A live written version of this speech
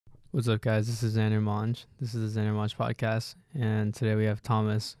What's up, guys? This is Xander Monge. This is the Xander Monge podcast, and today we have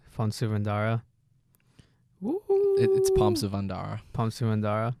Thomas Phomsouvandara. It's Phomsouvandara.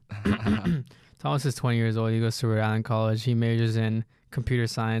 Phomsouvandara. Thomas is 20 years old. He goes to Rhode Island College. He majors in computer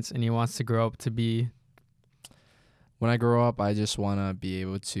science, and he wants to grow up to be... When I grow up, I just want to be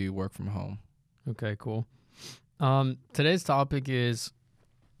able to work from home. Okay, cool. Today's topic is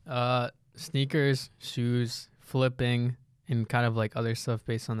sneakers, shoes, flipping, and kind of like other stuff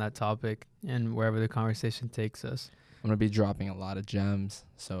based on that topic and wherever the conversation takes us. I'm going to be dropping a lot of gems.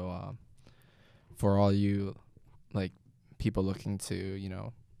 So for all you like people looking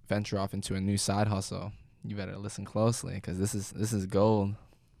to, venture off into a new side hustle, you better listen closely because this is gold.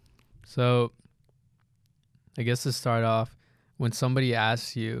 So I guess to start off, when somebody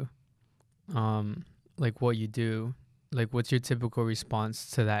asks you like what you do, like what's your typical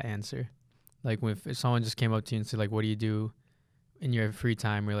response to that answer? Like if someone just came up to you and said like, what do you do in your free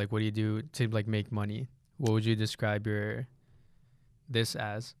time, or like what do you do to like make money? What would you describe this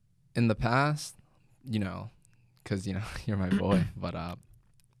as? In the past, because you're my boy, but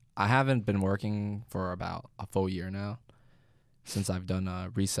I haven't been working for about a full year now since I've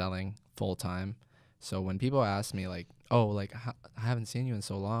done reselling full time. So when people ask me like, oh, like I haven't seen you in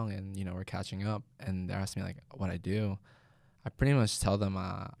so long, and we're catching up, and they're asking me like what I do, I pretty much tell them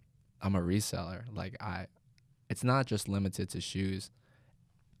I'm a reseller. Like it's not just limited to shoes.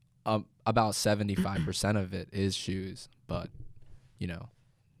 About 75% of it is shoes, but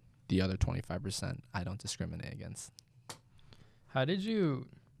the other 25% I don't discriminate against. How did you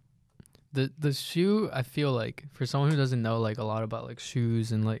the shoe, I feel like for someone who doesn't know like a lot about like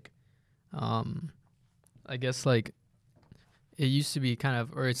shoes and like I guess like it used to be kind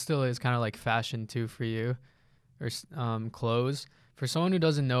of, or it still is kind of like fashion too for you, or clothes. For someone who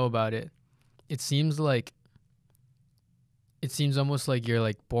doesn't know about it, it seems almost like you're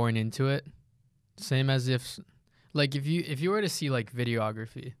like born into it. Same as if you were to see like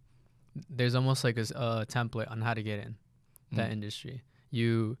videography, there's almost like a template on how to get in that industry.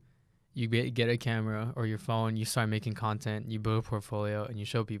 You get a camera or your phone, you start making content, you build a portfolio, and you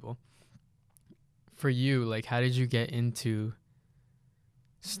show people. For you, like, how did you get into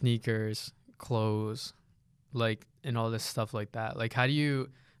sneakers, clothes, like, and all this stuff like that? Like, how do you,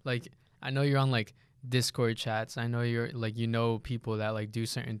 like, I know you're on like Discord chats. I know you're like, people that like do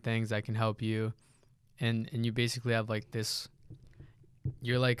certain things that can help you, and you basically have like this.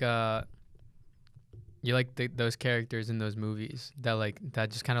 You're like those characters in those movies that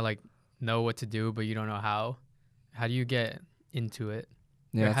just kind of like know what to do, but you don't know how. How do you get into it?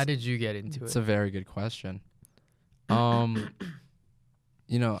 Yeah, how did you get into it? It's a very good question. I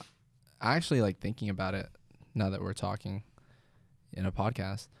actually like thinking about it now that we're talking in a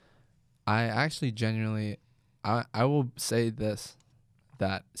podcast. I actually genuinely, I will say this,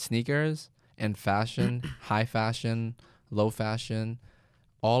 that sneakers and fashion, high fashion, low fashion,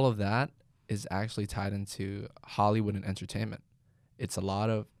 all of that is actually tied into Hollywood and entertainment. It's a lot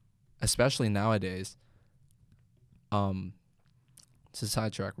of, especially nowadays, to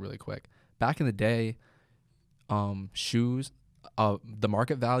sidetrack really quick. Back in the day, shoes, the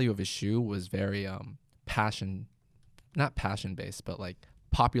market value of a shoe was very not passion based, but like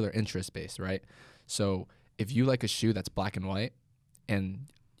popular interest based, right? So if you like a shoe that's black and white, and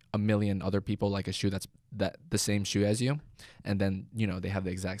a million other people like a shoe that's the same shoe as you, and then they have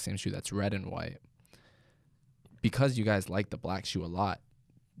the exact same shoe that's red and white, because you guys like the black shoe a lot,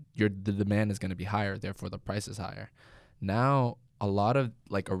 the demand is going to be higher, therefore the price is higher. Now a lot of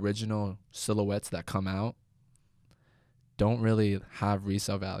like original silhouettes that come out don't really have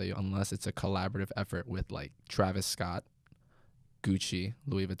resale value unless it's a collaborative effort with like Travis Scott, Gucci,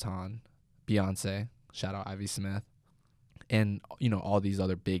 Louis Vuitton, Beyonce, shout out Ivy Smith, and all these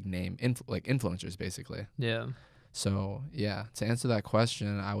other big name influencers basically. Yeah. So yeah, to answer that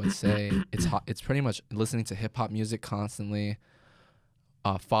question, I would say it's pretty much listening to hip hop music constantly,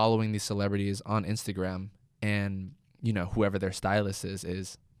 following these celebrities on Instagram, and whoever their stylist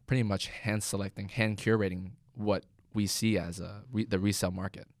is pretty much hand selecting, hand curating what we see as the resale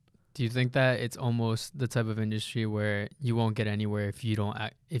market. Do you think that it's almost the type of industry where you won't get anywhere if you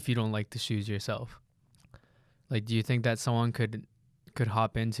don't like the shoes yourself? Like, do you think that someone could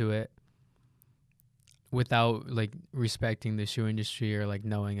hop into it without like respecting the shoe industry or like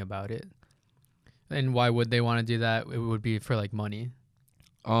knowing about it? And why would they want to do that? It would be for like money.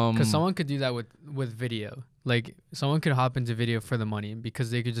 Because someone could do that with video. Like, someone could hop into video for the money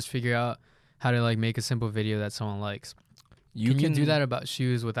because they could just figure out how to like make a simple video that someone likes. Can you do that about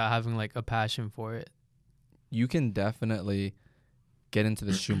shoes without having like a passion for it? You can definitely get into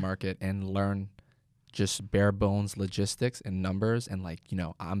the shoe market and learn just bare bones logistics and numbers and like,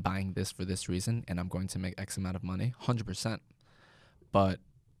 I'm buying this for this reason and I'm going to make X amount of money, 100%. But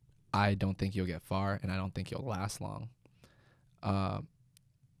I don't think you'll get far and I don't think you'll last long.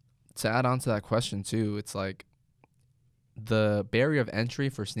 To add on to that question too, it's like the barrier of entry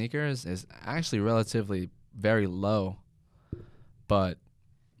for sneakers is actually relatively very low, but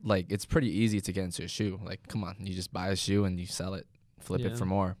like it's pretty easy to get into a shoe. Like, come on, you just buy a shoe and you sell it, flip it for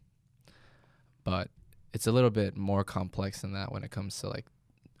more. But it's a little bit more complex than that when it comes to like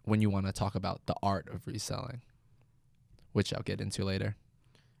when you want to talk about the art of reselling, which I'll get into later.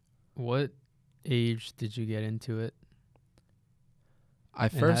 What age did you get into it? How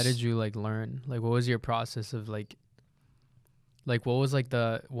did you like learn? Like, what was your process of like what was like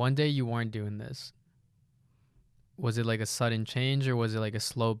the one day you weren't doing this? Was it like a sudden change or was it like a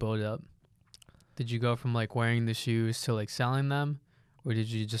slow build up? Did you go from like wearing the shoes to like selling them, or did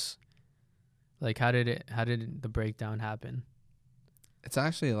you just like how did the breakdown happen? It's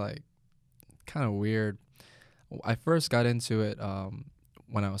actually like kind of weird. I first got into it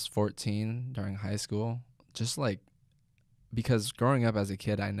when I was 14 during high school, just like because growing up as a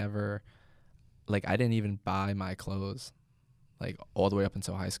kid, I didn't even buy my clothes like all the way up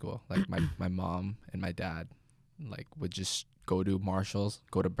until high school. Like my mom and my dad like would just go to Marshall's,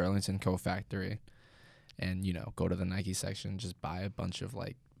 go to Burlington Coat Factory, and go to the Nike section, just buy a bunch of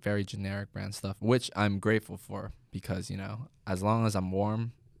like very generic brand stuff, which I'm grateful for because as long as I'm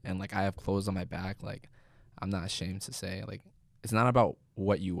warm and like I have clothes on my back, like I'm not ashamed to say like it's not about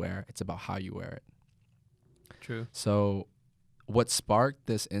what you wear, it's about how you wear it. True. So what sparked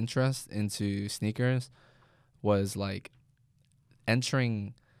this interest into sneakers was like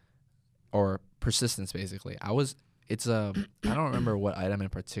entering or persistence basically. I don't remember what item in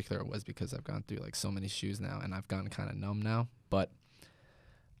particular it was because I've gone through like so many shoes now and I've gotten kind of numb now, but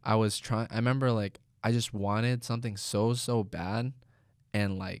I remember like I just wanted something so bad,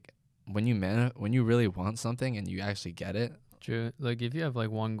 and like when you really want something and you actually get it. True. Like if you have like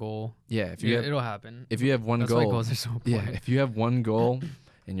one goal, it'll happen. If you have one That's goal, why goals are so important. if you have one goal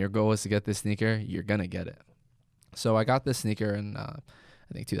and your goal is to get this sneaker, you're gonna get it. So I got this sneaker in I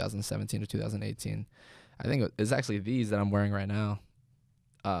think 2017 or 2018. I think it's actually these that I'm wearing right now.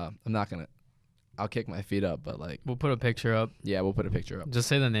 I'll kick my feet up, but like we'll put a picture up. Yeah, we'll put a picture up. Just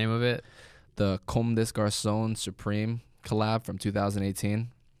say the name of it. The Comme des Garçons Supreme collab from 2018.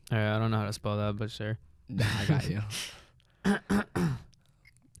 All right, I don't know how to spell that, but sure. Nah, I got you.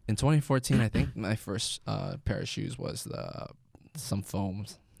 In 2014, I think my first pair of shoes was some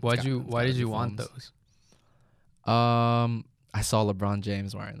foams. Why did you want those? I saw LeBron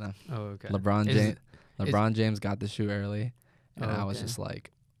James wearing them. Oh, okay. LeBron James got the shoe early, and I was just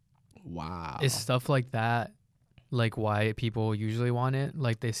like, wow. Is stuff like that like why people usually want it?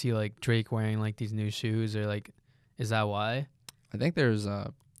 Like they see like Drake wearing like these new shoes, or like, is that why? I think there's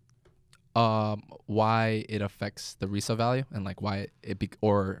why it affects the resale value and like why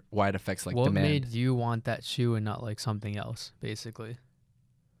why it affects like demand. What made you want that shoe and not like something else, basically?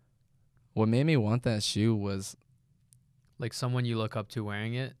 What made me want that shoe was like someone you look up to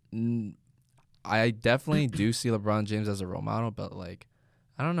wearing it. I definitely do see LeBron James as a role model, but like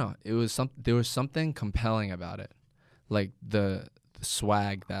I don't know, there was something compelling about it, like the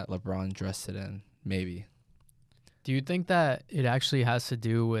swag that LeBron dressed it in. Maybe. Do you think that it actually has to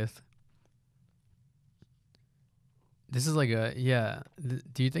do with? This is like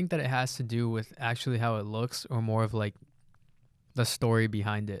do you think that it has to do with actually how it looks, or more of like the story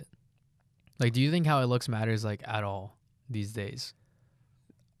behind it? Like, do you think how it looks matters like at all these days?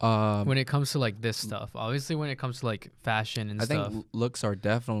 When it comes to like this stuff, obviously when it comes to like fashion and stuff. I think looks are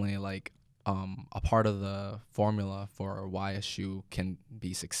definitely like a part of the formula for why a shoe can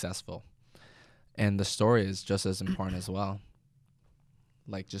be successful. And the story is just as important as well.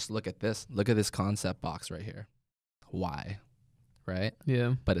 Like, just look at this. Look at this concept box right here. Why? Right?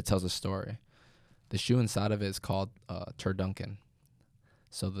 Yeah. But it tells a story. The shoe inside of it is called Turduncan.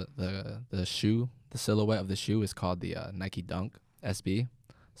 So the shoe, the silhouette of the shoe is called the Nike Dunk SB.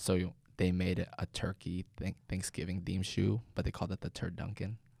 So they made it a turkey Thanksgiving themed shoe, but they called it the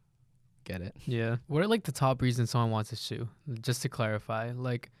Turduncan. Get it? Yeah. What are like the top reasons someone wants a shoe? Just to clarify,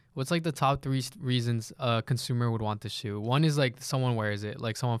 like, what's like the top 3 reasons a consumer would want the shoe? One is like someone wears it,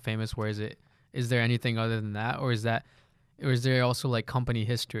 like someone famous wears it. Is there anything other than that, or is there also like company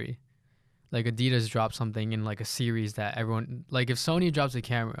history? Like Adidas dropped something in like a series that everyone, like if Sony drops a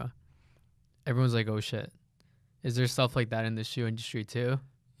camera, everyone's like, oh shit. Is there stuff like that in the shoe industry too?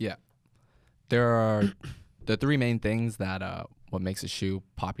 Yeah. There are the 3 main things that what makes a shoe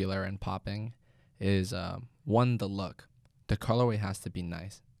popular and popping is one, the look. The colorway has to be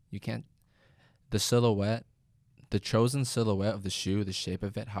nice. You can't. the silhouette, the chosen silhouette of the shoe, the shape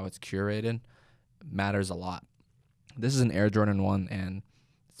of it, how it's curated, matters a lot. This is an Air Jordan 1, and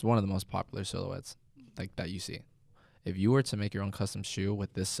it's one of the most popular silhouettes like that you see. If you were to make your own custom shoe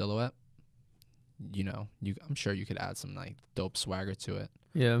with this silhouette, you know, I'm sure you could add some like dope swagger to it.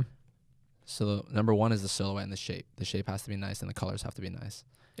 Yeah. So number one is the silhouette and the shape. The shape has to be nice and the colors have to be nice.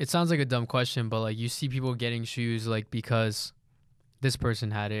 It sounds like a dumb question, but like you see people getting shoes like because this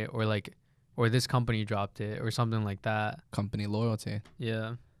person had it, or like, or this company dropped it, or something like that. Company loyalty.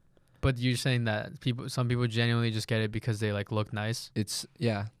 Yeah. But you're saying that some people genuinely just get it because they like look nice. It's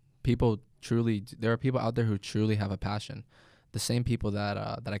people truly. There are people out there who truly have a passion. The same people that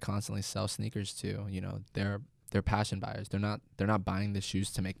I constantly sell sneakers to, you know, they're passion buyers. They're not buying the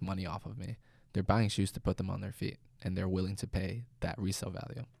shoes to make money off of me. They're buying shoes to put them on their feet, and they're willing to pay that resale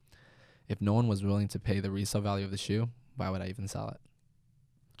value. If no one was willing to pay the resale value of the shoe, why would I even sell it?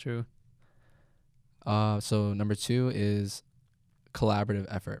 True. So number 2 is collaborative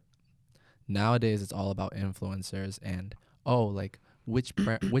effort. Nowadays, it's all about influencers and like which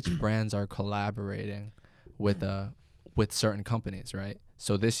brands are collaborating with certain companies, right?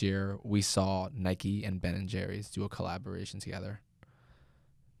 So this year we saw Nike and Ben & Jerry's do a collaboration together.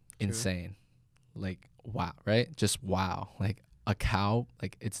 True. Insane. Like, wow, right? Just wow. Like a cow,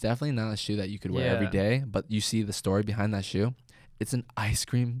 like it's definitely not a shoe that you could wear every day, but you see the story behind that shoe. It's an ice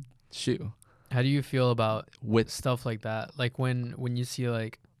cream shoe. How do you feel about with stuff like that? Like when you see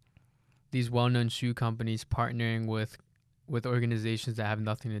like these well-known shoe companies partnering with organizations that have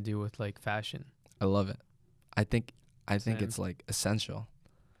nothing to do with like fashion. I love it. I think it's like essential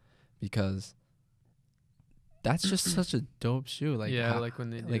because that's just such a dope shoe. Like like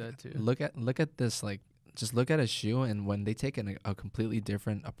when they do that too. Look at this. Like just look at a shoe, and when they take a completely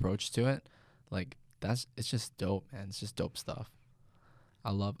different approach to it, like it's just dope, man. It's just dope stuff.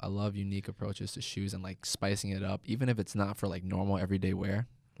 I love unique approaches to shoes and like spicing it up, even if it's not for like normal everyday wear.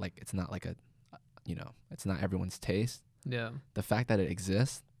 Like it's not like it's not everyone's taste. Yeah. The fact that it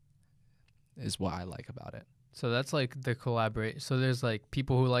exists is what I like about it. So that's like the collaborate. So there's like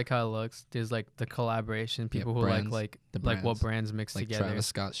people who like how it looks. There's like the collaboration. People who brands, like what brands mix like together. Travis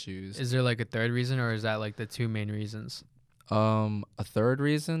Scott shoes. Is there like a third reason, or is that like the two main reasons? A third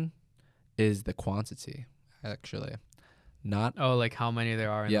reason is the quantity, actually. Not like how many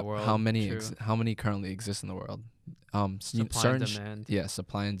there are in the world. How many currently exist in the world? Supply and demand.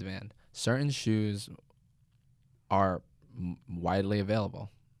 Supply and demand. Certain shoes are widely available.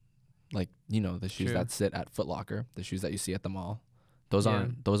 Like, you know, the shoes that sit at Foot Locker, the shoes that you see at the mall. Those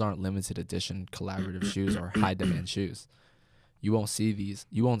aren't limited edition collaborative shoes or high demand shoes. You won't see these.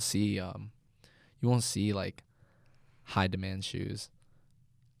 You won't see like high demand shoes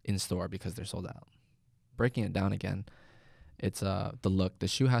in store because they're sold out. Breaking it down again, it's the look. The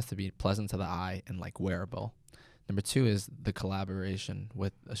shoe has to be pleasant to the eye and like wearable. Number 2 is the collaboration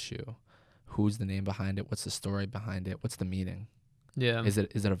with a shoe. Who's the name behind it? What's the story behind it? What's the meaning? Yeah. Is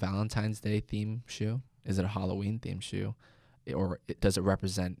it a Valentine's Day theme shoe? Is it a Halloween theme shoe? Does it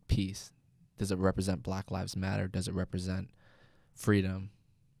represent peace? Does it represent Black Lives Matter? Does it represent freedom?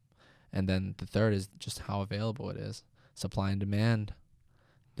 And then the third is just how available it is. Supply and demand.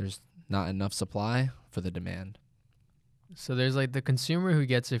 There's not enough supply for the demand. So there's like the consumer who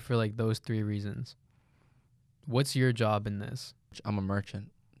gets it for like those 3 reasons. What's your job in this? I'm a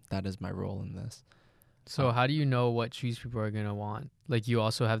merchant. That is my role in this. So how do you know what shoes people are going to want? Like you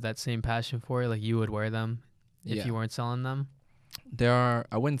also have that same passion for it? Like you would wear them if you weren't selling them? I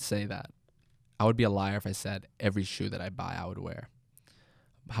wouldn't say that. I would be a liar if I said every shoe that I buy I would wear.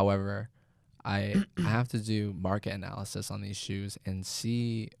 However, I have to do market analysis on these shoes and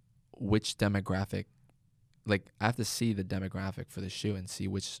see which demographic, like I have to see the demographic for the shoe and see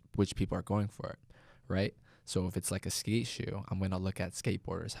which people are going for it, right? So if it's like a skate shoe, I'm going to look at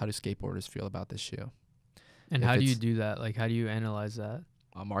skateboarders. How do skateboarders feel about this shoe? And how do you do that? Like, how do you analyze that?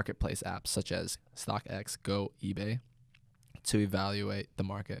 Marketplace apps such as StockX, Go, eBay, to evaluate the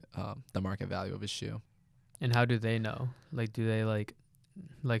market value of a shoe. And how do they know? Like, do they like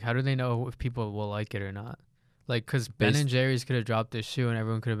how do they know if people will like it or not? Like, because Ben and Jerry's could have dropped this shoe and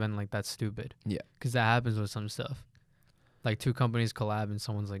everyone could have been like, that's stupid. Yeah. Because that happens with some stuff. Like 2 companies collab and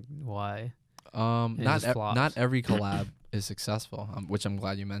someone's like, why? Not every collab is successful, which I'm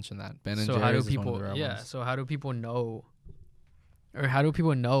glad you mentioned that. Ben and Jerry's is one of the rare ones. So how do people know, or how do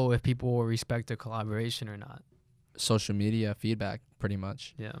people know if people will respect a collaboration or not? Social media feedback, pretty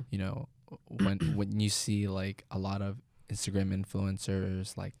much. Yeah. You know, when you see like a lot of Instagram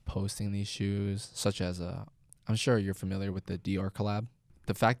influencers like posting these shoes, such as I'm sure you're familiar with the Dior collab.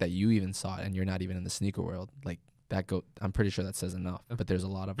 The fact that you even saw it and you're not even in the sneaker world, like I'm pretty sure that says enough. But there's a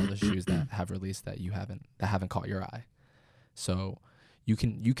lot of other shoes that have released that haven't caught your eye. So you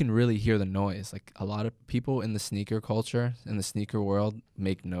can really hear the noise. Like, a lot of people in the sneaker culture, in the sneaker world,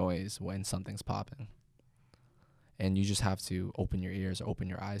 make noise when something's popping. And you just have to open your ears, open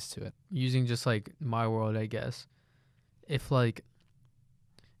your eyes to it. Using just like my world, I guess. If the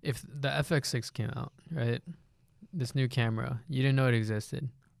FX6 came out, right? This new camera, you didn't know it existed,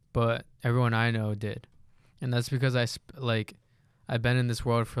 but everyone I know did. And that's because I've been in this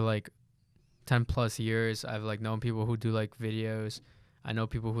world for like 10 plus years. I've like known people who do like videos. I know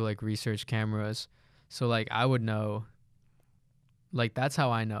people who like research cameras. So like I would know, like that's how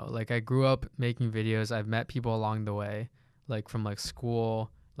I know. Like I grew up making videos. I've met people along the way, like from like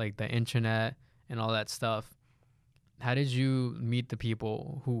school, like the internet and all that stuff. How did you meet the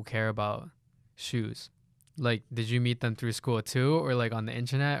people who care about shoes? Like, did you meet them through school too, or like on the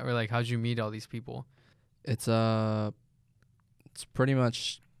internet, or like how'd you meet all these people? It's pretty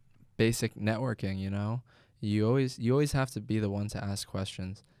much basic networking, you know. You always have to be the one to ask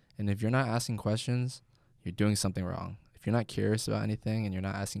questions. And if you're not asking questions, you're doing something wrong. If you're not curious about anything and you're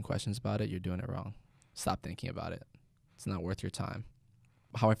not asking questions about it, you're doing it wrong. Stop thinking about it. It's not worth your time.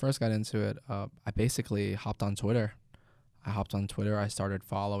 How I first got into it, I basically hopped on Twitter. I started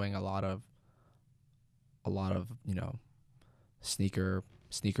following a lot of you know, sneaker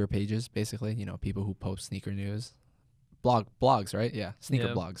pages, basically, you know, people who post sneaker news, blogs, right? Yeah, sneaker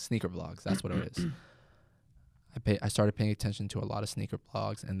blogs. That's what it is. I started paying attention to a lot of sneaker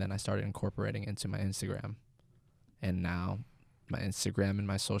blogs, and then I started incorporating into my Instagram, and now my Instagram and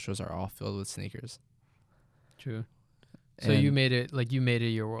my socials are all filled with sneakers. True. So you made it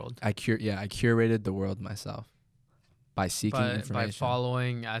your world. I curated the world myself. By seeking information. By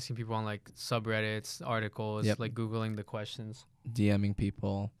following, asking people on like subreddits, articles, like Googling the questions. DMing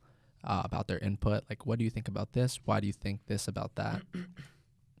people about their input. Like, what do you think about this? Why do you think this about that?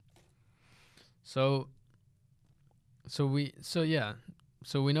 So we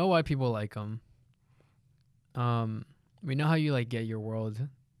know why people like them. We know how you like get your world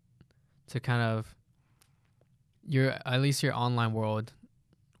to kind of at least your online world,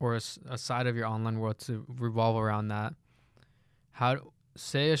 or a side of your online world to revolve around that.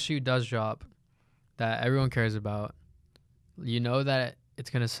 Say a shoe does drop that everyone cares about, you know that it's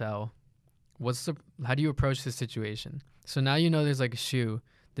gonna sell. How do you approach the situation? So now you know there's like a shoe,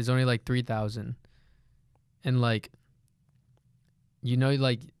 there's only like 3,000, and like you know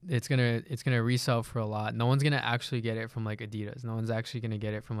like it's gonna resell for a lot. No one's gonna actually get it from like Adidas. No one's actually gonna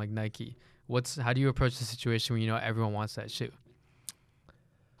get it from like Nike. How do you approach the situation when you know everyone wants that shoe?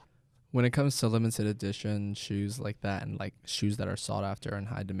 When it comes to limited edition shoes like that, and like shoes that are sought after and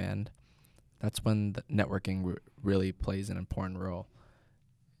high demand, that's when the networking really plays an important role.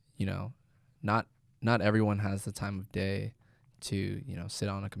 You know, not everyone has the time of day to, you know, sit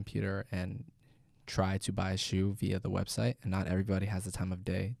on a computer and try to buy a shoe via the website, and not everybody has the time of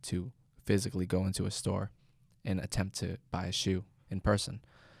day to physically go into a store and attempt to buy a shoe in person.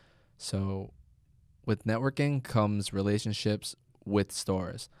 So with networking comes relationships with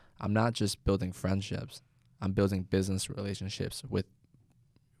stores. I'm not just building friendships. I'm building business relationships with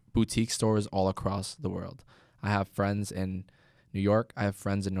boutique stores all across the world. I have friends in New York. I have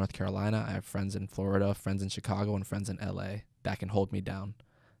friends in North Carolina. I have friends in Florida, friends in Chicago, and friends in LA that can hold me down,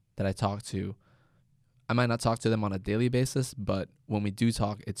 that I talk to. I might not talk to them on a daily basis, but when we do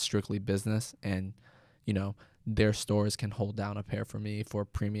talk, it's strictly business, and, you know, their stores can hold down a pair for me for a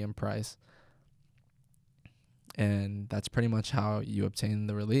premium price. And that's pretty much how you obtain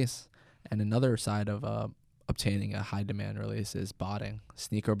the release. And another side of obtaining a high demand release is botting.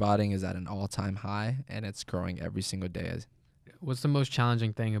 Sneaker botting is at an all-time high, and it's growing every single day. What's the most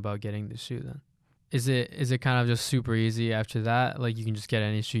challenging thing about getting the shoe then? Is it kind of just super easy after that? Like you can just get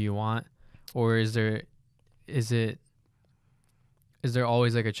any shoe you want, or is there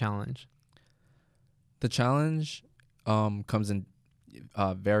always like a challenge? The challenge comes in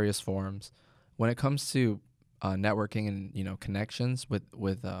various forms. When it comes to networking and, you know, connections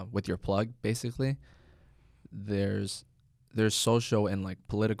with your plug, basically, there's social and like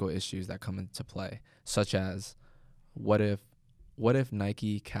political issues that come into play, such as what if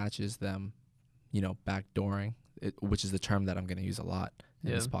Nike catches them, you know, backdooring, which is the term that I'm going to use a lot in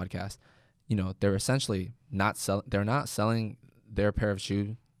this podcast. You know, they're essentially not selling their pair of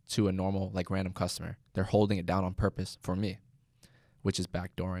shoes to a normal, like, random customer. They're holding it down on purpose for me, which is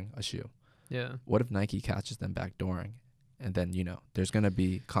backdooring a shoe. Yeah. What if Nike catches them backdooring? And then, you know, there's going to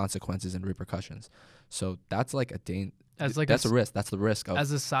be consequences and repercussions. So that's like that's a risk. That's the risk of.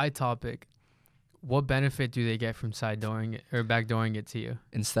 As a side topic, what benefit do they get from side-dooring it or backdooring it to you?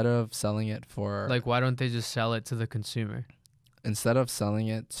 Instead of selling it for Like, why don't they just sell it to the consumer? instead of selling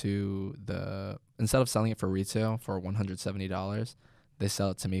it for retail for $170, they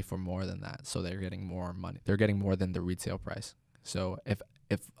sell it to me for more than that. So they're getting more money. They're getting more than the retail price. So if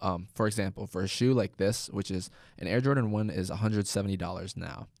for example, for a shoe like this, which is an Air Jordan 1 is $170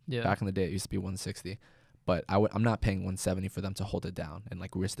 now. Yeah. Back in the day it used to be $160. But I'm not paying $170 for them to hold it down and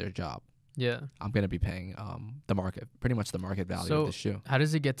like risk their job. Yeah. I'm going to be paying pretty much the market value of the shoe. How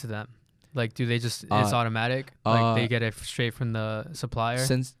does it get to them? Like, do they just it's automatic? Like they get it straight from the supplier?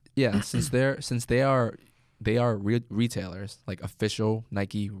 Since they are retailers, like official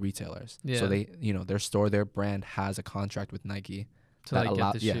Nike retailers. Yeah. So they, their store, their brand has a contract with Nike to like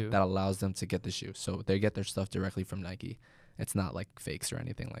get the shoe. that allows them to get the shoe. So they get their stuff directly from Nike. It's not like fakes or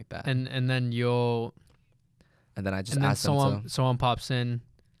anything like that. And then I just ask them to. Someone pops in,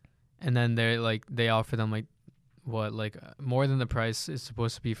 and then they offer them like what, like more than the price is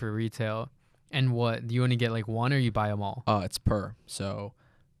supposed to be for retail. And what, do you only get like one or you buy them all? It's per. So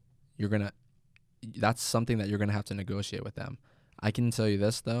that's something that you're gonna have to negotiate with them. I can tell you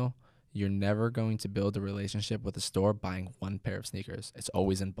this though, you're never going to build a relationship with a store buying one pair of sneakers. It's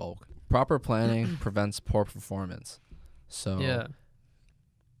always in bulk. Proper planning prevents poor performance. So yeah.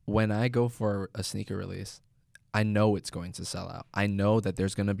 When I go for a sneaker release, I know it's going to sell out. I know that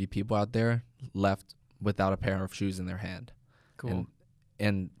there's going to be people out there left without a pair of shoes in their hand. Cool.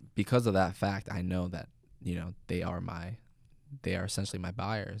 And because of that fact, I know that, they are essentially my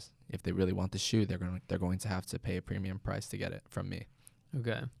buyers. If they really want the shoe, they're going to have to pay a premium price to get it from me.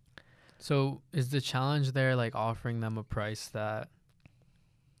 Okay. So is the challenge there like offering them a price that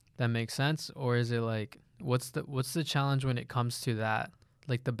makes sense, or is it like what's the challenge when it comes to that,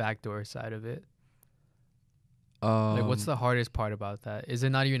 like the backdoor side of it? Like, what's the hardest part about that? Is it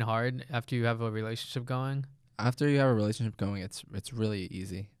not even hard after you have a relationship going? After you have a relationship going, it's really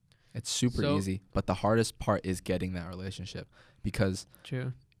easy. It's super easy. But the hardest part is getting that relationship, because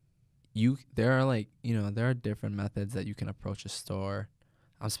True. There are different methods that you can approach a store.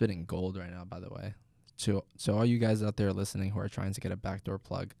 I'm spitting gold right now, by the way. So all you guys out there listening who are trying to get a backdoor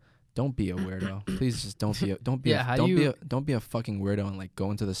plug, don't be a weirdo. Please just don't be a fucking weirdo and like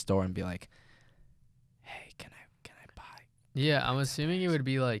go into the store and be like, hey, can I buy? Yeah, I'm assuming it would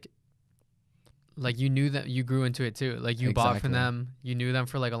be like you knew that you grew into it too. Like you bought from them, you knew them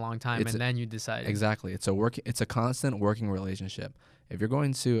for like a long time, and then you decided. Exactly. It's a constant working relationship. If you're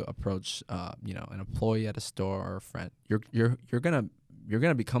going to approach an employee at a store or a friend, you're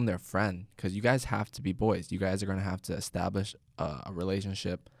gonna become their friend, because you guys have to be boys. You guys are gonna have to establish a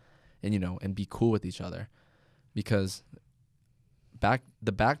relationship, and be cool with each other, because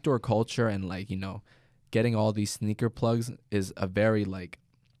the backdoor culture and getting all these sneaker plugs is a very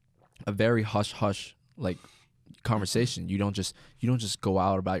hush hush conversation. You don't just go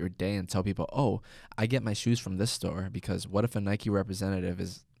out about your day and tell people, oh, I get my shoes from this store, because what if a Nike representative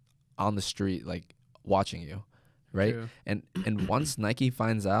is on the street watching you, right? True. And once Nike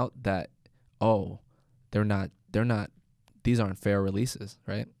finds out that, oh, they're not these aren't fair releases,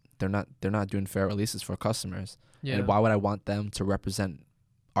 right? They're not doing fair releases for customers. Yeah. And why would I want them to represent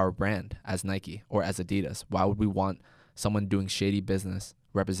our brand as Nike or as Adidas? Why would we want someone doing shady business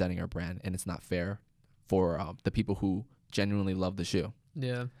representing our brand? And it's not fair for the people who genuinely love the shoe.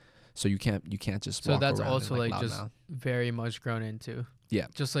 Yeah. So you can't just so walk that's around also and, just very much grown into. Yeah.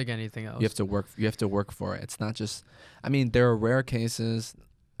 Just like anything else. You have to work for it. It's not just, there are rare cases,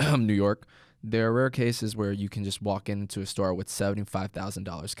 New York, there are rare cases where you can just walk into a store with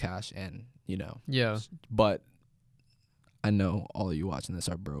 $75,000 cash and, Yeah. But I know all of you watching this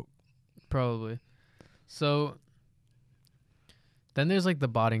are broke. Probably. So then there's the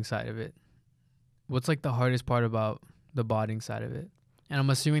botting side of it. What's the hardest part about the botting side of it? And I'm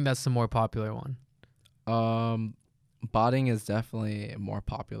assuming that's the more popular one. Botting is definitely more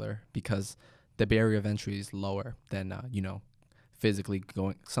popular because the barrier of entry is lower than physically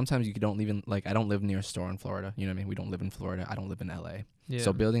going. Sometimes you don't even I don't live near a store in Florida. You know what I mean? We don't live in Florida. I don't live in LA. Yeah.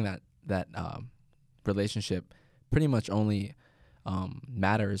 So building that relationship pretty much only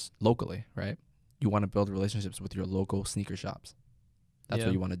matters locally, right? You want to build relationships with your local sneaker shops. That's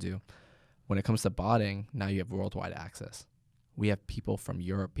what you want to do. When it comes to botting, now you have worldwide access. We have people from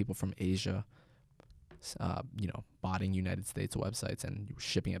Europe, people from Asia, botting United States websites and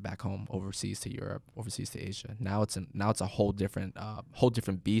shipping it back home overseas to Europe, overseas to Asia. Now it's a whole different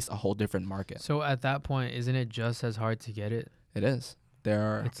beast, a whole different market. So at that point, isn't it just as hard to get it? It is.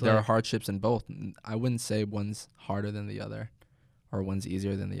 There are hardships in both. I wouldn't say one's harder than the other, or one's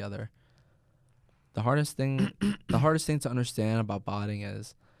easier than the other. The hardest thing to understand about botting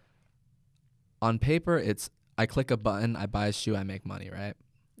is on paper, it's I click a button, I buy a shoe, I make money, right?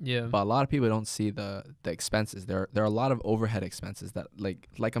 Yeah. But a lot of people don't see the expenses. There are a lot of overhead expenses that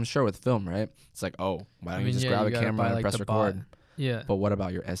like I'm sure with film, right? It's like, oh, why don't you just grab a camera and press record? Yeah. But what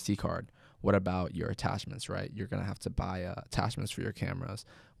about your SD card? What about your attachments, right? You're gonna have to buy attachments for your cameras.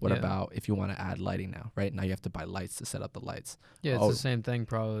 What about if you want to add lighting now, right? Now you have to buy lights to set up the lights. Yeah, it's the same thing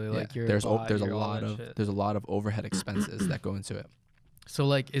probably. Like there's a lot of overhead expenses that go into it. So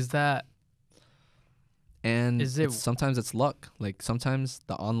like, is that? And sometimes it's luck. Like sometimes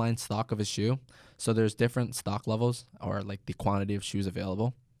the online stock of a shoe. So there's different stock levels or like the quantity of shoes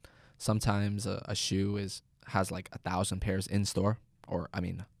available. Sometimes a shoe has like 1,000 pairs in store, or I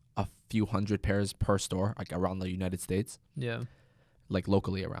mean a few hundred pairs per store, like around the United States. Yeah. Like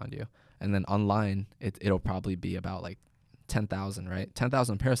locally around you. And then online, it'll probably be about like 10,000, right?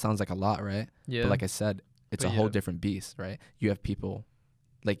 10,000 pairs sounds like a lot, right? Yeah. But like I said, it's a whole different beast, right? You have people.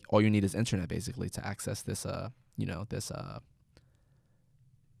 Like all you need is internet basically to access this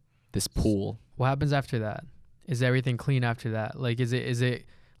this pool. What happens after that? Is everything clean after that? Like is it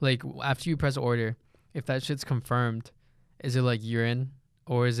like after you press order, if that shit's confirmed, is it like you're in,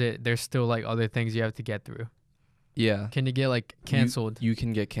 or is it there's still like other things you have to get through? Yeah. Can it get like canceled? You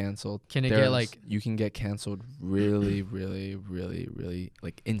can get canceled. Can it get like you can get canceled really, really, really, really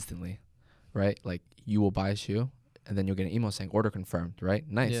like instantly, right? Like you will buy a shoe and then you'll get an email saying order confirmed, right?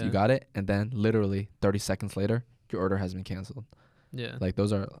 Nice, you got it. And then literally 30 seconds later, your order has been canceled. Yeah. Like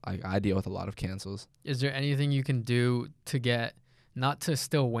those are, I deal with a lot of cancels. Is there anything you can do to get, not to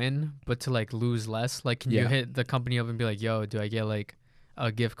still win, but to like lose less? Like can you hit the company up and be like, yo, do I get like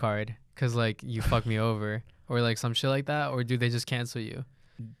a gift card? Cause like you fucked me over, or like some shit like that? Or do they just cancel you?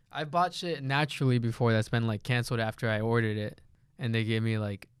 I bought shit naturally before that's been like canceled after I ordered it, and they gave me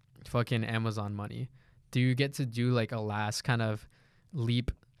like fucking Amazon money. Do you get to do like a last kind of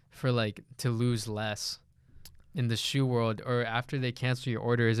leap for like to lose less in the shoe world, or after they cancel your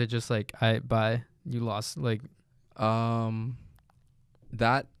order, is it just like you lost like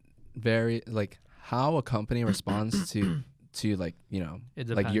that very like how a company responds to like, you know,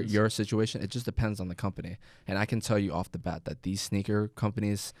 like your situation, it just depends on the company. And I can tell you off the bat that these sneaker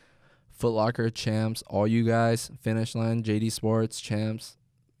companies, Foot Locker, Champs, all you guys, Finish Line, JD Sports, Champs,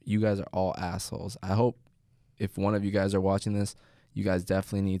 you guys are all assholes. I hope if one of you guys are watching this, you guys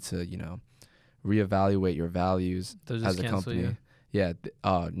definitely need to, you know, reevaluate your values as a company. Yeah,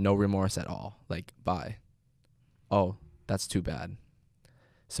 no remorse at all. Like, bye. Oh, that's too bad.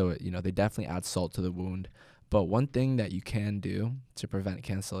 So, you know, they definitely add salt to the wound. But one thing that you can do to prevent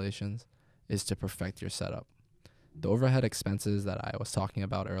cancellations is to perfect your setup. The overhead expenses that I was talking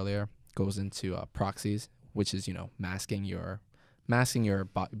about earlier goes into proxies, which is, you know, masking your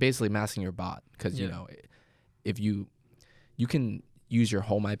bot, basically masking your bot. Because, you know, if you can use your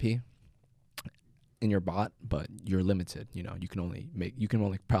home IP in your bot, but you're limited. You know, you can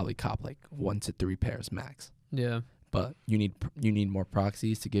only probably cop like 1 to 3 pairs max. Yeah. But you need more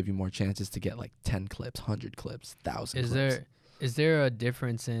proxies to give you more chances to get like 10 clips, 100 clips, 1,000 clips. Is there a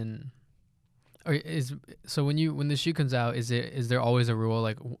difference in, or when the shoe comes out, is there always a rule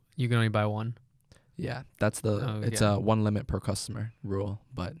like you can only buy one? Yeah, that's it's a one limit per customer rule.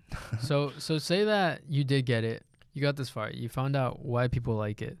 But so say that you did get it, you got this far, you found out why people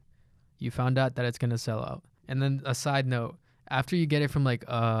like it, you found out that it's gonna sell out, and then a side note, after you get it from like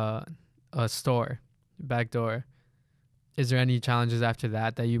a store, back door, is there any challenges after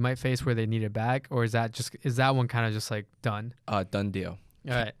that you might face where they need it back, or is that one kind of just like done? Done deal.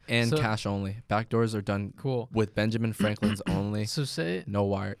 All right. And cash only. Backdoors are done. Cool. With Benjamin Franklin's only. So say no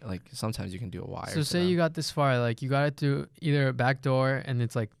wire. Like sometimes you can do a wire. So say you got this far, like you got it through either a backdoor and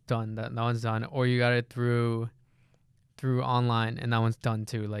it's like done, that one's done, or you got it through online and that one's done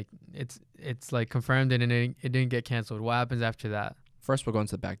too. Like it's like confirmed and it didn't get canceled. What happens after that? First, we're going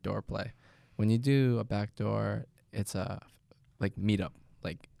to the backdoor play. When you do a backdoor, it's a like meetup.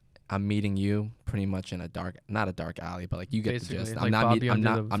 Like I'm meeting you pretty much in not a dark alley, but like you get basically the gist. Like I'm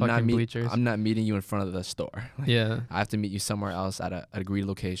not meeting you in front of the store. Like, yeah. I have to meet you somewhere else at an agreed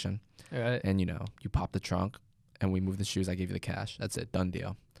location. All right. And you know, you pop the trunk and we move the shoes. I give you the cash. That's it. Done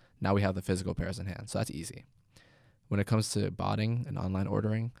deal. Now we have the physical pairs in hand. So that's easy. When it comes to botting and online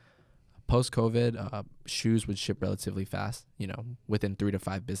ordering, post-COVID, shoes would ship relatively fast, you know, within 3 to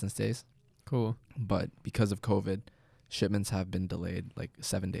 5 business days. Cool. But because of COVID, shipments have been delayed like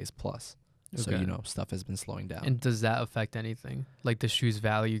 7 days plus. Okay. So, you know, stuff has been slowing down. And does that affect anything? Like the shoe's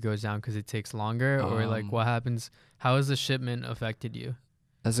value goes down because it takes longer, or like what happens? How has the shipment affected you?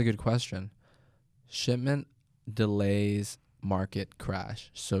 That's a good question. Shipment delays market crash.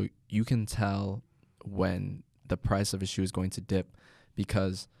 So you can tell when the price of a shoe is going to dip,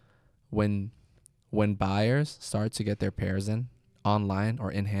 because when when buyers start to get their pairs in online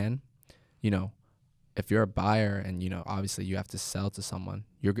or in hand, you know, if you're a buyer and, you know, obviously you have to sell to someone,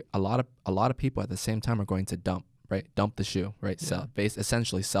 a lot of people at the same time are going to dump the shoe, right? Yeah.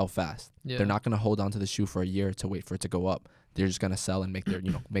 Essentially sell fast. Yeah. They're not going to hold on to the shoe for a year to wait for it to go up. They're just going to sell and make their,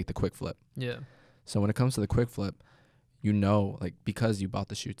 you know, make the quick flip. Yeah. So when it comes to the quick flip, you know, like, because you bought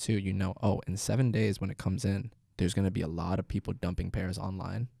the shoe too, you know, oh, in 7 days when it comes in, there's going to be a lot of people dumping pairs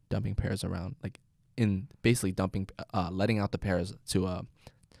online, dumping pairs around, like, in basically dumping, letting out the pairs to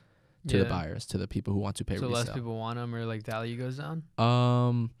the buyers, to the people who want to pay resale. So less people want them, or like value goes down?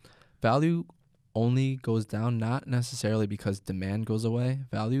 Value only goes down, not necessarily because demand goes away.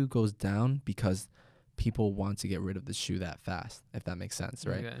 Value goes down because people want to get rid of the shoe that fast, if that makes sense,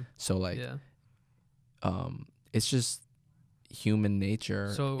 right? Okay. So like, it's just human nature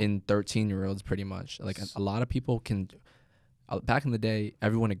in 13-year-olds pretty much. Like a lot of people can, back in the day,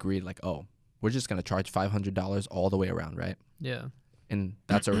 everyone agreed like, oh, we're just going to charge $500 all the way around, right? Yeah. And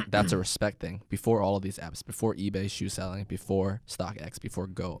that's a respect thing. Before all of these apps, before eBay shoe selling, before StockX, before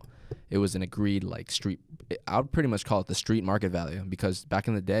Go, it was an agreed like I would pretty much call it the street market value, because back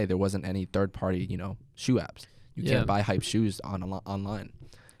in the day there wasn't any third party, you know, shoe apps. You can't buy hype shoes online.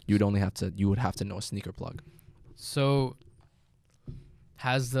 You would have to know a sneaker plug. So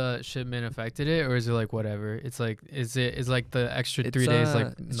has the shipment affected it, or is it like whatever? It's like is like the extra 3 days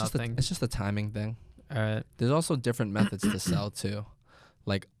like nothing? It's just a timing thing. All right. There's also different methods to sell too.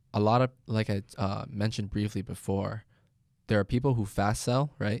 Like a lot of, like I mentioned briefly before, there are people who fast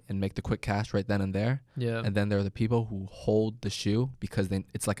sell, right, and make the quick cash right then and there. Yeah. And then there are the people who hold the shoe because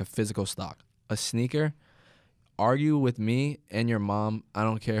it's like a physical stock. A sneaker, argue with me and your mom, I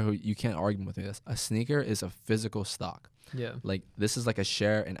don't care who, you can't argue with me this. A sneaker is a physical stock. Yeah. Like this is like a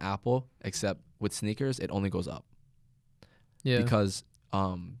share in Apple, except with sneakers it only goes up. Yeah. Because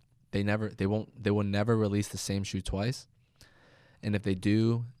they will never release the same shoe twice. And if they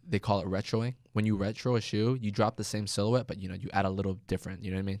do, they call it retroing. When you retro a shoe, you drop the same silhouette, but you know, you add a little different, you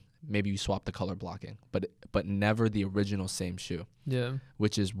know what I mean? Maybe you swap the color blocking, but never the original same shoe. Yeah.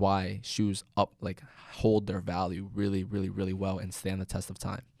 Which is why shoes hold their value really, really, really well and stand the test of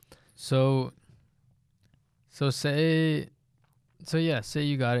time. So say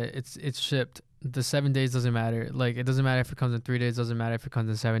you got it. It's shipped. The 7 days doesn't matter. Like, it doesn't matter if it comes in 3 days, doesn't matter if it comes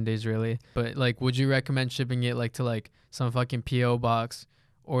in 7 days, really. But like, would you recommend shipping it like to like some fucking PO box,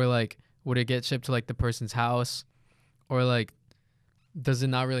 or like would it get shipped to like the person's house, or like does it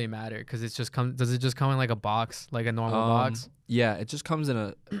not really matter? Because does it just come in like a box, like a normal box? Yeah, it just comes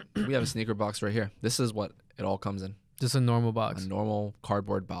in we have a sneaker box right here. This is what it all comes in. Just a normal box. A normal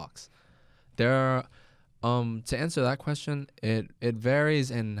cardboard box. To answer that question, it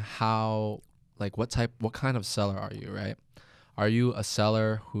varies in how, like, what kind of seller are you, right? Are you a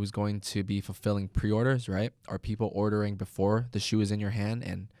seller who's going to be fulfilling pre-orders, right? Are people ordering before the shoe is in your hand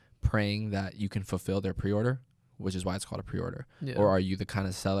and praying that you can fulfill their pre-order, which is why it's called a pre-order? Yeah. Or are you the kind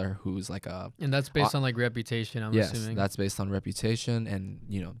of seller who's like and that's based on like reputation, I'm assuming. Yes, that's based on reputation, and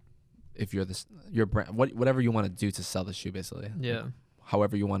you know, if you're your brand, whatever you want to do to sell the shoe, basically. Yeah. Like,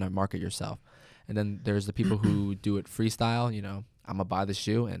 however you want to market yourself. And then there's the people who do it freestyle, you know, I'm going to buy the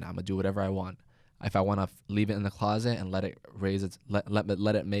shoe and I'm going to do whatever I want. If I want to leave it in the closet and let it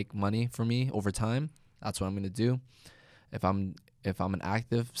let it make money for me over time, that's what I'm going to do. If I'm an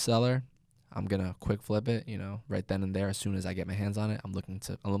active seller, I'm going to quick flip it, you know, right then and there. As soon as I get my hands on it, I'm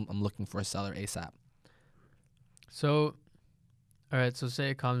looking for a seller ASAP. So, all right, so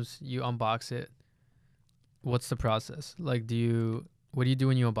say it comes, you unbox it. What's the process? Like, what do you do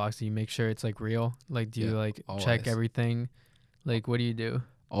when you unbox it? You make sure it's like real? Like, do you like always check everything? Like, what do you do?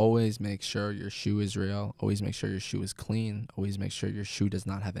 Always make sure your shoe is real. Always make sure your shoe is clean. Always make sure your shoe does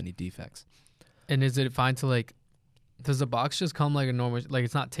not have any defects. And is it fine to like, does the box just come like a normal, like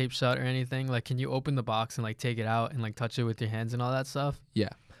it's not taped shut or anything? Like, can you open the box and like take it out and like touch it with your hands and all that stuff? Yeah.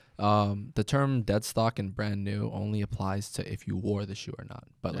 The term dead stock and brand new only applies to if you wore the shoe or not.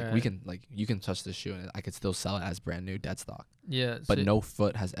 But like you can touch the shoe and I could still sell it as brand new dead stock. Yeah. But no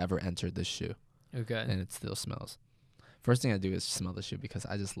foot has ever entered this shoe. Okay. And it still smells. First thing I do is smell the shoe because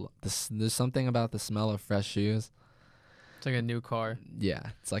I just there's something about the smell of fresh shoes. It's like a new car. Yeah,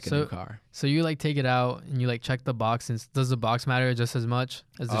 it's like a new car. So you like take it out and you like check the box, and does the box matter just as much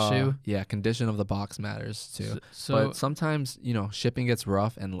as the shoe? Yeah, condition of the box matters too. But sometimes, you know, shipping gets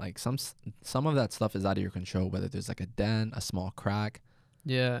rough and like some of that stuff is out of your control, whether there's like a dent, a small crack.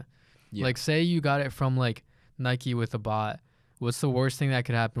 Yeah. Like say you got it from like Nike with a bot. What's the worst thing that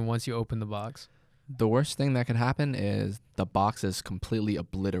could happen once you open the box? The worst thing that could happen is the box is completely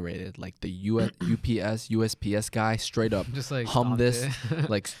obliterated. Like the UPS, USPS guy straight up Just like hum stomped this, it.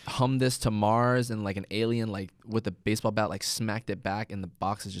 like hum this to Mars, and like an alien like with a baseball bat like smacked it back, and the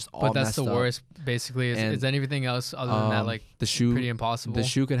box is just all But that's messed the up. worst. Basically, is anything else other than that like The shoe, pretty impossible? the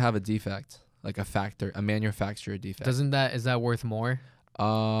shoe could have a defect, like a manufacturer defect. Is that worth more?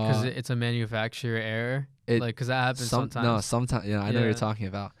 Because Uh, it's a manufacturer error. it Like, because that happens sometimes. No, sometimes. Yeah, I know what you're Yeah. talking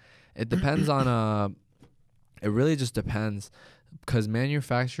about. It depends on It really just depends, because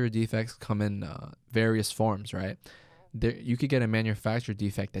manufacturer defects come in various forms, right? There, you could get a manufacturer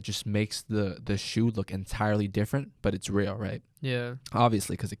defect that just makes the shoe look entirely different, but it's real, right? Yeah.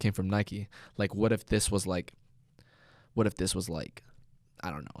 Obviously, because it came from Nike. Like, what if this was like, I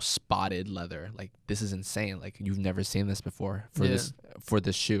don't know, spotted leather? Like, this is insane. Like, you've never seen this before for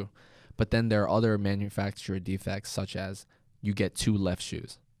this shoe. But then there are other manufacturer defects, such as you get 2 left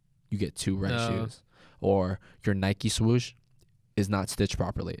shoes, you get 2 right shoes, or your Nike swoosh is not stitched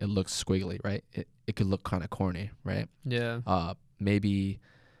properly. It looks squiggly, right? It could look kind of corny, right? Yeah. Maybe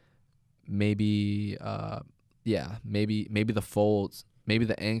the folds, maybe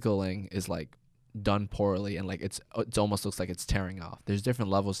the ankling is like done poorly, and like it almost looks like it's tearing off. There's different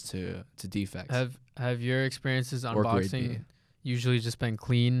levels to defects. Have your experiences Or grade unboxing B. usually just been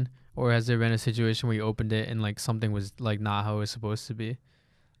clean, or has there been a situation where you opened it and like something was like not how it was supposed to be?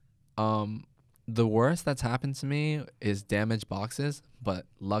 The worst that's happened to me is damaged boxes, but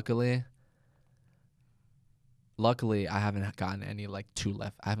luckily I haven't gotten any like 2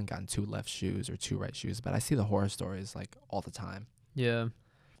 left. I haven't gotten 2 left shoes or 2 right shoes, but I see the horror stories like all the time. Yeah.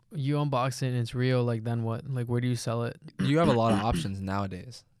 You unbox it and it's real, like then what? Like where do you sell it? You have a lot of options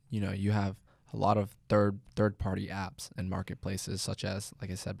nowadays. You know, you have a lot of third party apps and marketplaces, such as,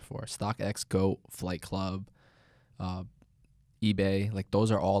 like I said before, StockX, Goat, Flight Club, eBay. Like, those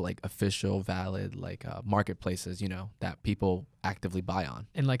are all like official, valid like marketplaces, you know, that people actively buy on.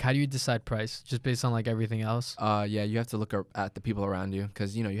 And like how do you decide price? Just based on like everything else? Yeah, you have to look at the people around you,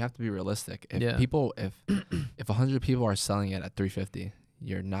 because you know you have to be realistic. If Yeah. if 100 people are selling it at 350,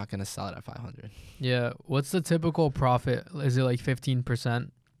 you're not gonna sell it at 500. Yeah. What's the typical profit? Is it like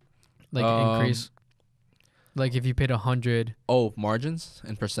 15%? Like increase? Like if you paid 100. Oh, margins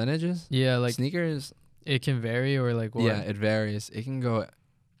and percentages. Yeah, like Sneakers. it can vary, or like what? Yeah, it varies. It can go.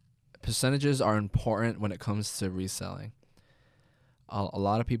 Percentages are important when it comes to reselling. A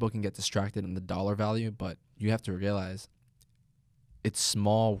lot of people can get distracted in the dollar value, but you have to realize it's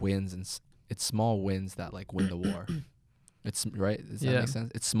small wins, and it's small wins that like win the war. It's right. Does that make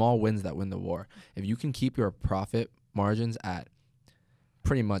sense? It's small wins that win the war. If you can keep your profit margins at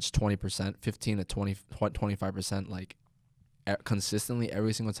pretty much 20%, 15 to 25%, like consistently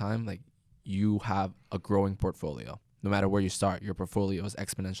every single time, like, you have a growing portfolio. No matter where you start, your portfolio is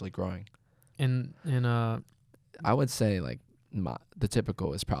exponentially growing. And I would say like the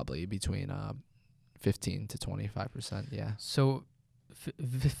typical is probably between 15 to 25%. Yeah. so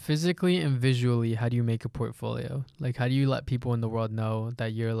physically and visually, how do you make a portfolio? Like how do you let people in the world know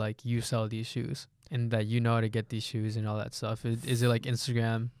that you're like, you sell these shoes and that you know how to get these shoes and all that stuff? Is it like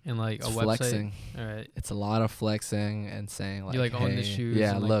Instagram and like It's a website? flexing. All right. It's a lot of flexing and saying like, You like own the hey, shoes.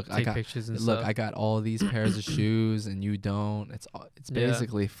 yeah, and, like, look, take I got pictures and look, stuff. I got all these pairs of shoes and you don't. It's Yeah.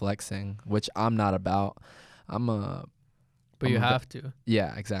 basically flexing, which I'm not about. But you I'm a have to.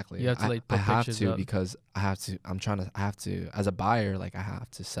 Yeah, exactly. You have to, like, put I have pictures to up. because I have to as a buyer, like I have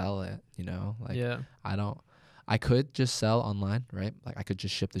to sell it, you know? Like Yeah. I could just sell online, right? Like I could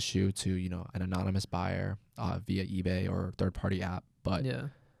just ship the shoe to, you know, an anonymous buyer via eBay or third party app, but Yeah.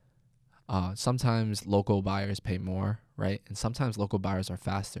 sometimes local buyers pay more, right? And sometimes local buyers are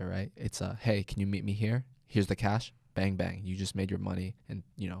faster, right? It's hey, can you meet me here? Here's the cash. Bang bang. You just made your money in,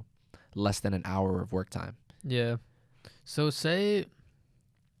 you know, less than an hour of work time. Yeah. So say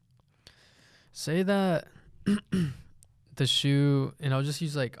that the shoe, and I'll just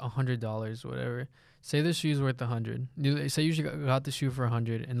use like $100, whatever. Say the shoe's worth 100. Say you got the shoe for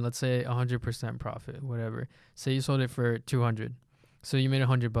 100, and let's say 100% profit, whatever. Say you sold it for 200, so you made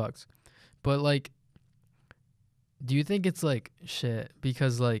 $100. But like, do you think it's like shit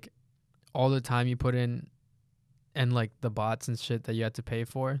because like all the time you put in and like the bots and shit that you had to pay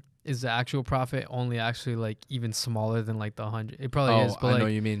for? Is the actual profit only actually like even smaller than like the 100? It probably is. But I like, know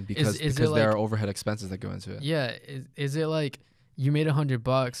what you mean, because is it there like, are overhead expenses that go into it. yeah, is it like you made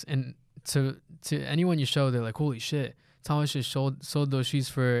 $100 and to anyone you show, they're like, holy shit, Thomas just sold those shoes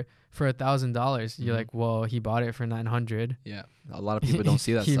for $1,000. You're like, well, he bought it for 900. Yeah, a lot of people don't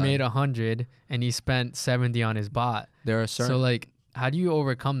see that. He side. made 100 and he spent 70 on his bot. There are certain. So like, how do you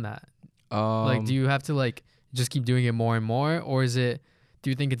overcome that? Like, do you have to like just keep doing it more and more, or is it do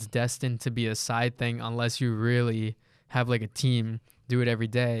you think it's destined to be a side thing unless you really have like a team, do it every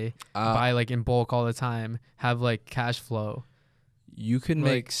day, buy like in bulk all the time, have like cash flow? You can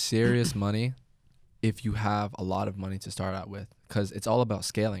Like- make serious money if you have a lot of money to start out with, because it's all about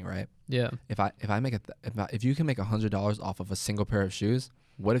scaling, right? Yeah. If you can make $100 off of a single pair of shoes,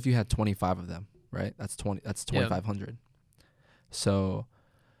 what if you had 25 of them, right? That's 2,500. So,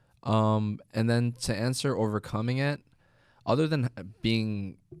 and then to answer overcoming it, other than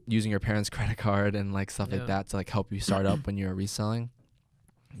using your parents' credit card and like stuff like that to like help you start up when you're reselling,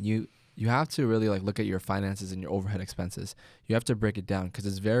 you have to really like look at your finances and your overhead expenses. You have to break it down, because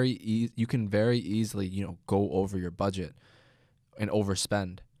it's you can very easily, you know, go over your budget and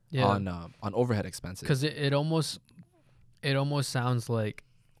overspend on overhead expenses. Because it almost sounds like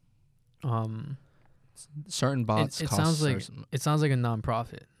certain bots it cost sounds like certain- it sounds like a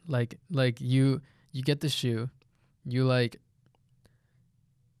nonprofit. Like you get the shoe, you like.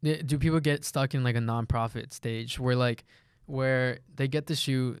 Do people get stuck in like a nonprofit stage where they get the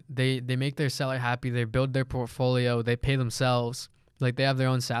shoe, they make their seller happy, they build their portfolio, they pay themselves, like they have their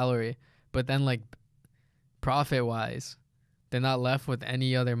own salary, but then like profit wise, they're not left with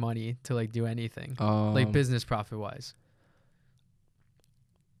any other money to like do anything, like business profit wise.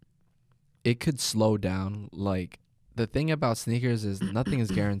 It could slow down. Like, the thing about sneakers is nothing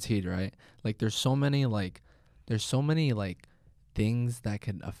is guaranteed, right? Like there's so many things that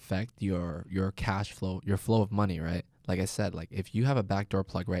can affect your cash flow, your flow of money, right? Like I said, like if you have a backdoor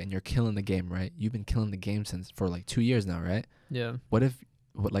plug, right, and you're killing the game, right? You've been killing the game for like 2 years now, right? Yeah.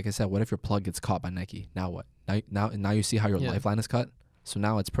 Like I said, what if your plug gets caught by Nike? Now what? Now you see how your lifeline is cut. So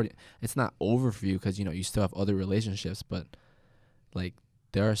now it's not over for you, because you know you still have other relationships, but like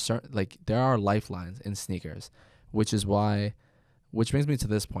there are lifelines in sneakers, which brings me to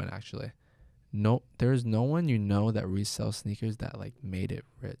this point actually. No, there's no one you know that resells sneakers that like made it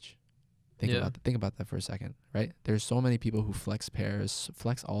rich. Think about that for a second, right? There's so many people who flex pairs,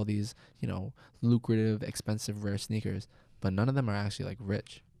 flex all these, you know, lucrative, expensive, rare sneakers, but none of them are actually like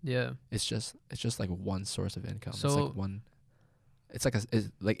rich. Yeah. It's just like one source of income. So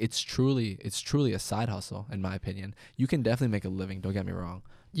it's truly a side hustle, in my opinion. You can definitely make a living, don't get me wrong.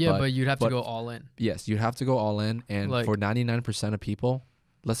 Yeah, but you'd have to go all in. Yes, you'd have to go all in, and Like, for 99% of people,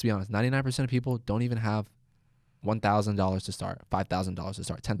 let's be honest, 99% of people don't even have $1,000 to start, $5,000 to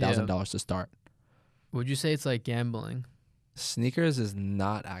start, $10,000 to start. Would you say it's like gambling? Sneakers is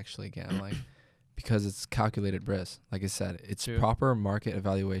not actually gambling because it's calculated risk. Like I said, it's True. proper market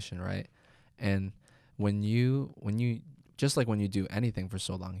evaluation, right? And when you just like when you do anything for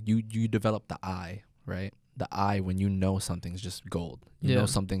so long, you develop the eye, right? The eye when you know something's just gold. You know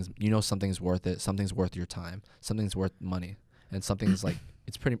something's worth it, something's worth your time, something's worth money, and something's like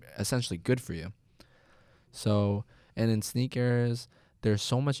it's pretty essentially good for you. So, and in sneakers, there's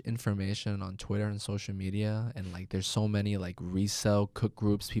so much information on Twitter and social media, and like there's so many like resell cook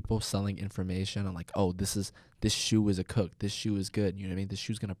groups, people selling information on like, oh, this shoe is a cook, this shoe is good, you know what I mean? This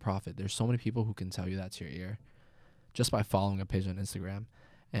shoe's gonna profit. There's so many people who can tell you that to your ear just by following a page on Instagram.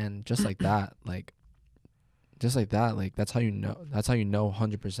 And just like that, that's how you know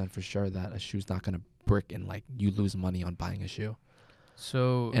 100% for sure that a shoe's not gonna brick and like you lose money on buying a shoe.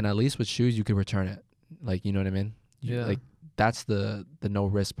 So, And at least with shoes you can return it. Like, you know what I mean? Yeah. Like that's the no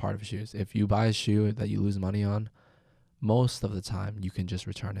risk part of shoes. If you buy a shoe that you lose money on, most of the time you can just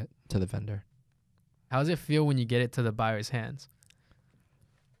return it to the vendor. how does it feel when you get it to the buyer's hands?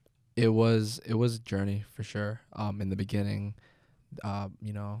 It was a journey for sure. In the beginning,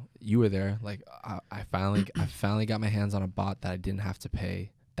 you know, you were there. Like I finally got my hands on a bot that I didn't have to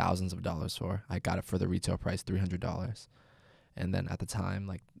pay thousands of dollars for. I got it for the retail price, $300. And then at the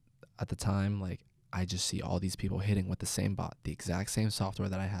time, I just see all these people hitting with the same bot, the exact same software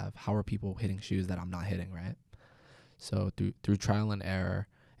that I have. How are people hitting shoes that I'm not hitting, right? So through trial and error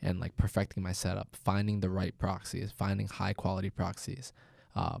and like perfecting my setup, finding the right proxies, finding high quality proxies,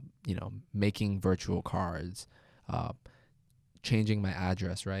 you know, making virtual cards, changing my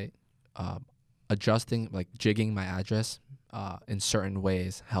address, right? Adjusting, like jigging my address in certain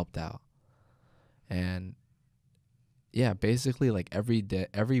ways helped out. And yeah, basically like every day,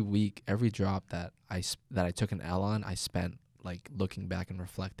 every week, every drop that I took an L on, I spent like looking back and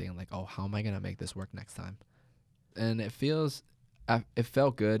reflecting like, oh, how am I going to make this work next time? And it felt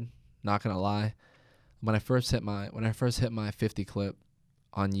good, not going to lie. When I first hit my 50 clip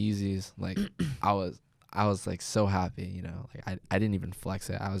on Yeezys, like I was like so happy, you know, like I didn't even flex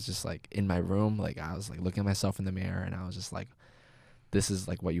it. I was just like in my room, like I was like looking at myself in the mirror and I was just like, this is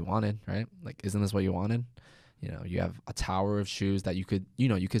like what you wanted, right? Like, isn't this what you wanted? You know, you have a tower of shoes that you could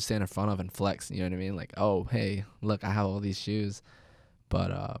stand in front of and flex, you know what I mean? Like, oh, hey, look, I have all these shoes.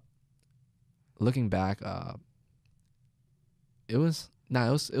 But looking back, it's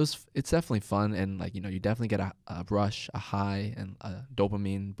definitely fun, and like, you definitely get a rush, a high, and a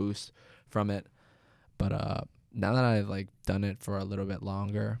dopamine boost from it. But now that I've like done it for a little bit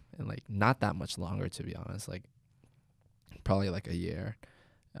longer, and like not that much longer, to be honest, like probably like a year,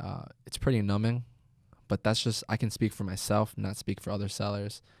 it's pretty numbing. But that's just, I can speak for myself, not speak for other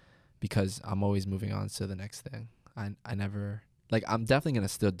sellers, because I'm always moving on to the next thing. I never, like, I'm definitely gonna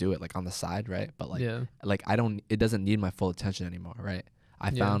still do it like on the side, right? But like, Yeah. like it doesn't need my full attention anymore, right? I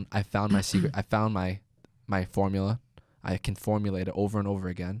Yeah. found my secret. I found my formula. I can formulate it over and over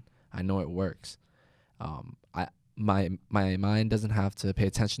again. I know it works. My mind doesn't have to pay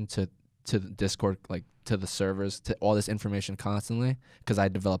attention to the Discord, like to the servers, to all this information constantly, because I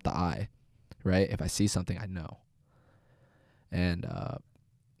developed the eye, right? If I see something, I know. And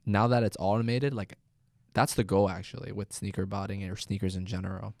now that it's automated, like, that's the goal actually with sneaker botting or sneakers in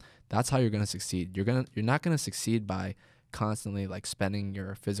general. That's how you're gonna succeed. You're not gonna succeed by constantly like spending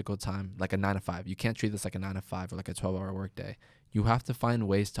your physical time like a 9 to 5. You can't treat this like a 9 to 5 or like a 12-hour workday. You have to find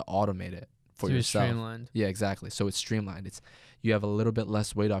ways to automate it for So yourself. streamlined. Yeah, exactly. So it's streamlined. It's, you have a little bit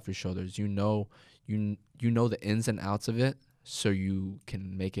less weight off your shoulders. You know the ins and outs of it, so you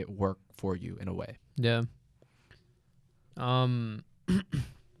can make it work for you in a way. Yeah.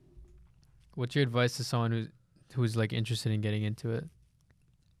 What's your advice to someone who's like interested in getting into it?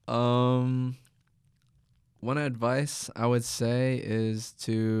 One advice I would say is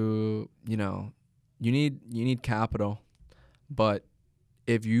to, you need capital, but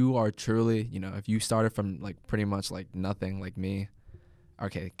if you are truly, if you started from like pretty much like nothing, like me,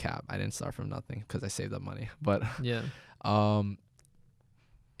 okay, I didn't start from nothing because I saved up money, but Yeah.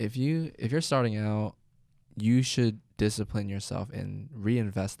 if you're starting out, you should discipline yourself and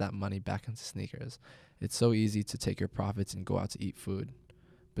reinvest that money back into sneakers. It's so easy to take your profits and go out to eat food,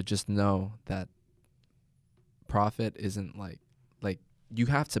 but just know that profit isn't like you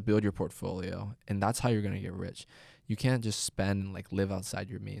have to build your portfolio, and that's how you're going to get rich. You can't just spend and like live outside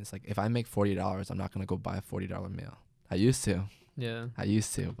your means. Like, if I make $40, I'm not going to go buy a $40 meal. I used to,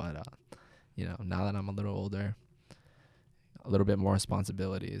 but now that I'm a little older, a little bit more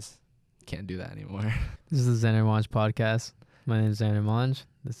responsibilities, can't do that anymore. This is the Xander Monge podcast. My name is Xander Monge.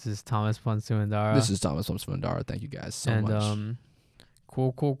 This is Thomas Phomsouvandara. This is Thomas Phomsouvandara. Thank you guys so much.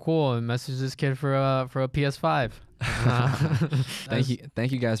 Cool. Message this kid for a PS5.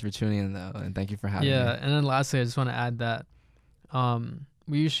 Thank you guys for tuning in though, and thank you for having me. Yeah, and then lastly, I just want to add that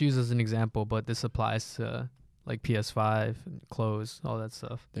we use shoes as an example, but this applies to like PS5, clothes, all that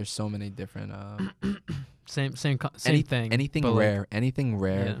stuff. There's so many different same thing. Anything rare,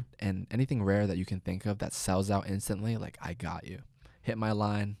 Yeah. and anything rare that you can think of that sells out instantly. Like, I got you. Hit my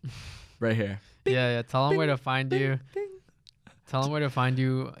line right here. Yeah. Tell them where to find bing, you. bing. Tell them where to find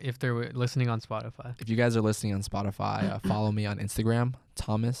you if they're listening on Spotify. If you guys are listening on Spotify, follow me on Instagram,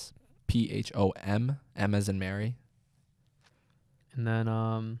 Thomas Phom, M as in Mary. And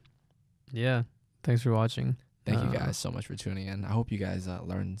then yeah, thanks for watching. Thank you guys so much for tuning in. I hope you guys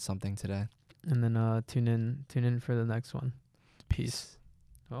learned something today. And then tune in for the next one. Peace.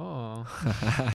 Oh.